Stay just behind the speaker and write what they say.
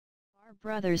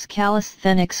Brothers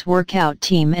Calisthenics Workout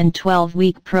Team and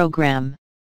 12-week program.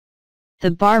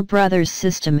 The Bar Brothers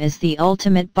system is the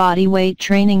ultimate bodyweight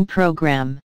training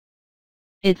program.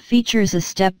 It features a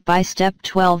step-by-step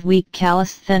 12-week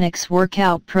calisthenics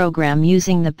workout program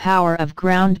using the power of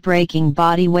groundbreaking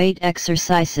bodyweight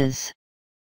exercises.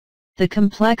 The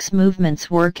complex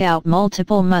movements work out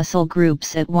multiple muscle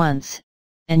groups at once,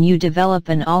 and you develop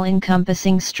an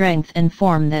all-encompassing strength and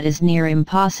form that is near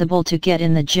impossible to get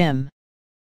in the gym.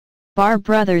 Bar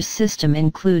Brothers system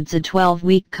includes a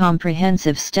 12-week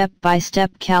comprehensive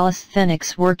step-by-step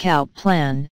calisthenics workout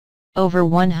plan, over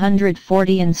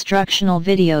 140 instructional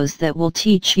videos that will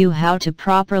teach you how to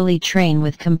properly train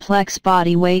with complex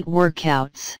bodyweight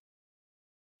workouts.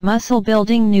 Muscle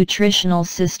building nutritional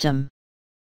system.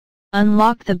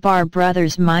 Unlock the Bar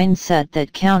Brothers mindset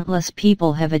that countless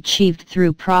people have achieved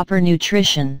through proper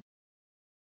nutrition.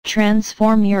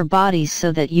 Transform your bodies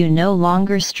so that you no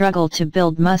longer struggle to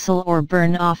build muscle or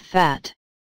burn off fat.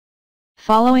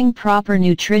 Following proper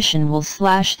nutrition will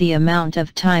slash the amount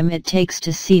of time it takes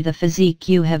to see the physique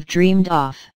you have dreamed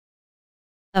of.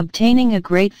 Obtaining a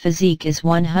great physique is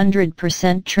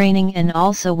 100% training and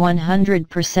also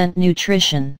 100%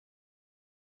 nutrition.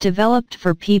 Developed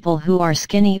for people who are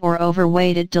skinny or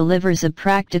overweight, it delivers a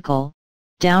practical,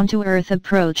 down-to-earth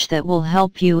approach that will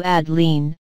help you add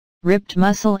lean, ripped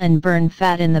muscle and burn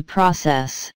fat in the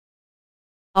process.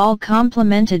 All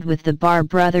complemented with the Bar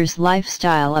Brothers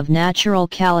lifestyle of natural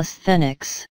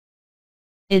calisthenics.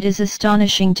 It is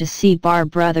astonishing to see Bar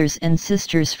Brothers and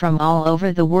sisters from all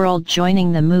over the world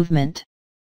joining the movement.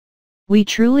 We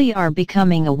truly are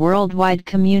becoming a worldwide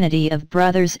community of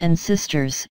brothers and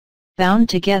sisters, bound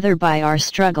together by our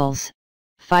struggles,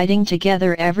 fighting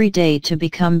together every day to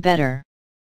become better.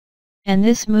 And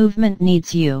this movement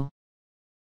needs you.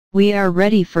 We are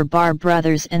ready for Bar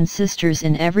Brothers and sisters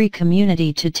in every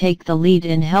community to take the lead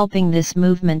in helping this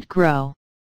movement grow.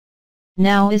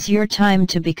 Now is your time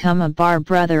to become a Bar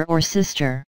Brother or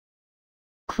sister.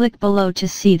 Click below to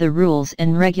see the rules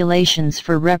and regulations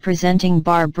for representing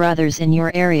Bar Brothers in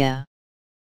your area.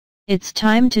 It's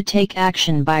time to take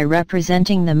action by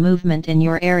representing the movement in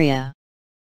your area.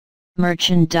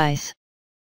 Merchandise.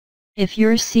 If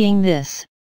you're seeing this,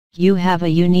 you have a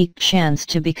unique chance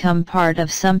to become part of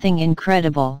something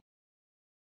incredible.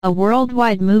 A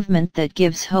worldwide movement that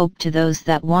gives hope to those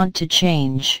that want to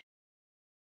change.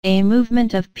 A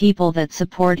movement of people that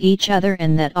support each other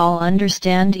and that all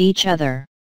understand each other.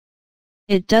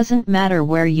 It doesn't matter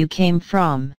where you came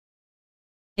from.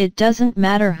 It doesn't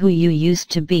matter who you used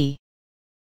to be.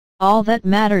 All that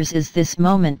matters is this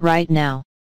moment right now.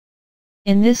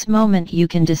 In this moment you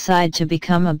can decide to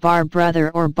become a Bar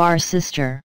Brother or Bar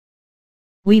Sister.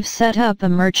 We've set up a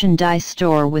merchandise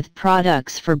store with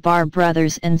products for Bar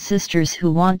Brothers and sisters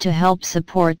who want to help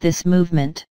support this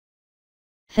movement.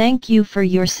 Thank you for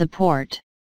your support.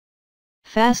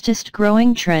 Fastest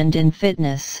growing trend in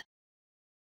fitness.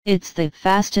 It's the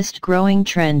fastest growing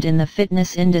trend in the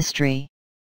fitness industry.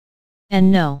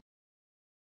 And no,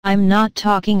 I'm not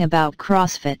talking about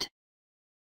CrossFit.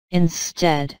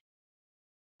 Instead,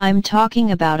 I'm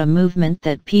talking about a movement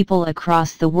that people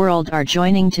across the world are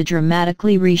joining to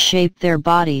dramatically reshape their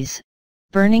bodies,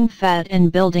 burning fat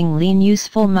and building lean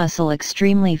useful muscle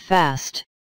extremely fast.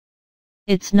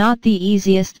 It's not the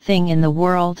easiest thing in the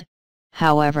world,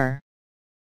 however.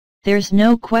 There's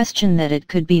no question that it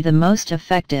could be the most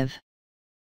effective.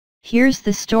 Here's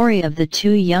the story of the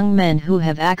two young men who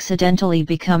have accidentally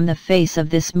become the face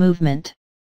of this movement.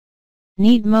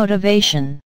 Need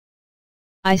motivation.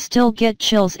 I still get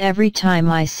chills every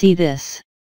time I see this.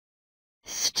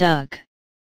 Stuck.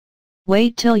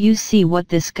 Wait till you see what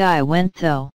this guy went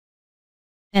through.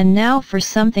 And now for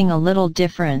something a little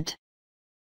different.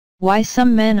 Why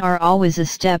some men are always a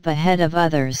step ahead of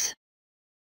others.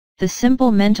 The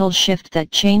simple mental shift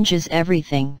that changes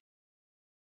everything.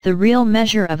 The real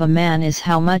measure of a man is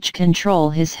how much control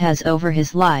he has over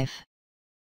his life.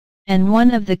 And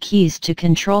one of the keys to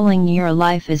controlling your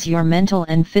life is your mental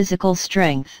and physical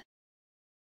strength.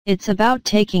 It's about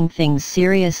taking things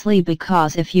seriously,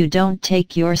 because if you don't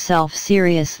take yourself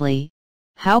seriously,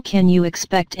 how can you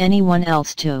expect anyone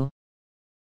else to?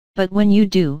 But when you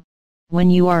do, when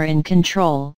you are in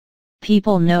control,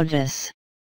 people notice.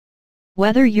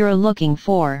 Whether you're looking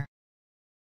for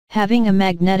having a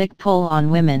magnetic pull on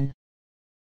women,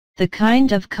 the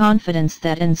kind of confidence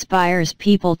that inspires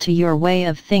people to your way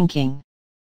of thinking,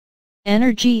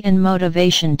 energy and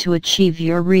motivation to achieve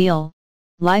your real,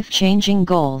 life-changing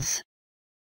goals,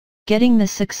 getting the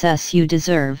success you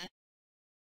deserve.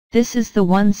 This is the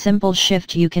one simple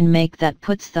shift you can make that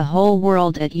puts the whole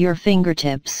world at your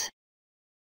fingertips.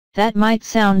 That might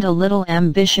sound a little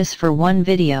ambitious for one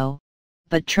video,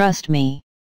 but trust me.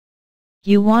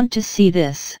 You want to see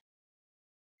this.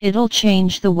 It'll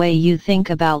change the way you think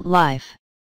about life.